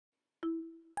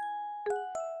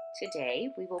Today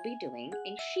we will be doing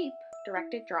a sheep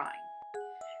directed drawing.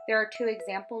 There are two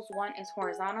examples. One is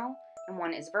horizontal and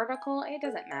one is vertical. It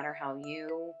doesn't matter how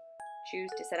you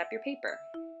choose to set up your paper.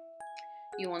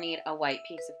 You will need a white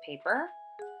piece of paper,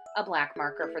 a black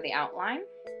marker for the outline,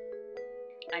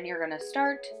 and you're going to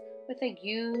start with a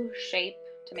U shape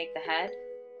to make the head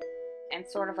and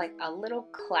sort of like a little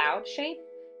cloud shape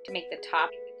to make the top.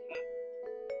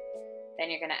 Then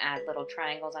you're going to add little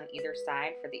triangles on either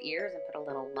side for the ears and put a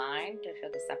little line to show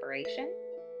the separation.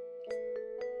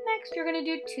 Next, you're going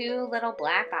to do two little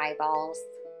black eyeballs.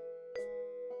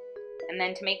 And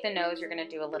then to make the nose, you're going to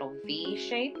do a little V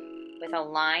shape with a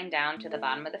line down to the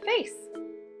bottom of the face.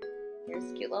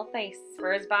 Here's a cute little face.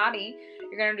 For his body,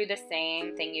 you're going to do the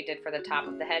same thing you did for the top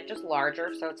of the head, just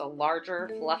larger. So it's a larger,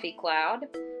 fluffy cloud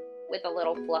with a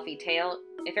little fluffy tail.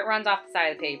 If it runs off the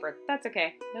side of the paper, that's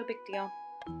okay. No big deal.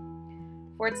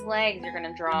 For its legs, you're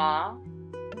going to draw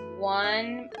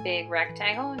one big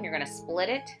rectangle and you're going to split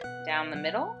it down the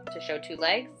middle to show two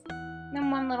legs. And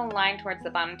then one little line towards the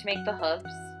bottom to make the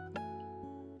hooves.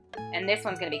 And this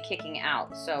one's going to be kicking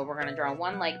out. So we're going to draw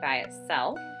one leg by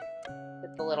itself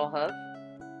with the little hoof.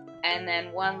 And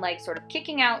then one leg sort of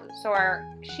kicking out so our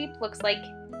sheep looks like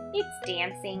it's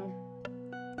dancing.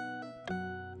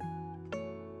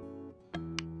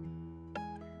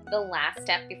 The last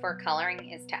step before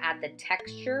coloring is to add the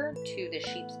texture to the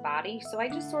sheep's body. So I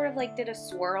just sort of like did a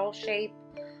swirl shape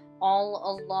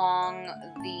all along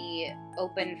the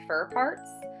open fur parts,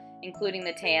 including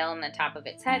the tail and the top of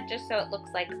its head, just so it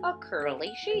looks like a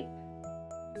curly sheep.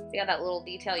 See how that little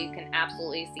detail? You can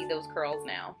absolutely see those curls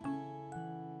now.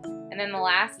 And then the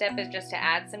last step is just to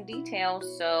add some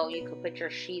details. So you could put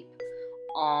your sheep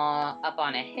up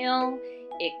on a hill.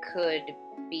 It could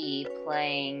be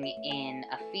playing in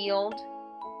a field.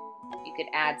 You could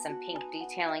add some pink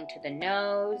detailing to the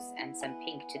nose and some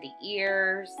pink to the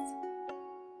ears,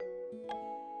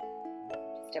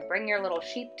 just to bring your little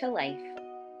sheep to life.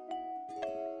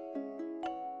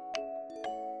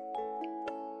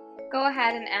 Go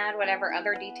ahead and add whatever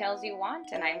other details you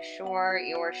want, and I'm sure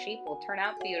your sheep will turn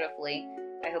out beautifully.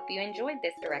 I hope you enjoyed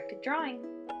this directed drawing.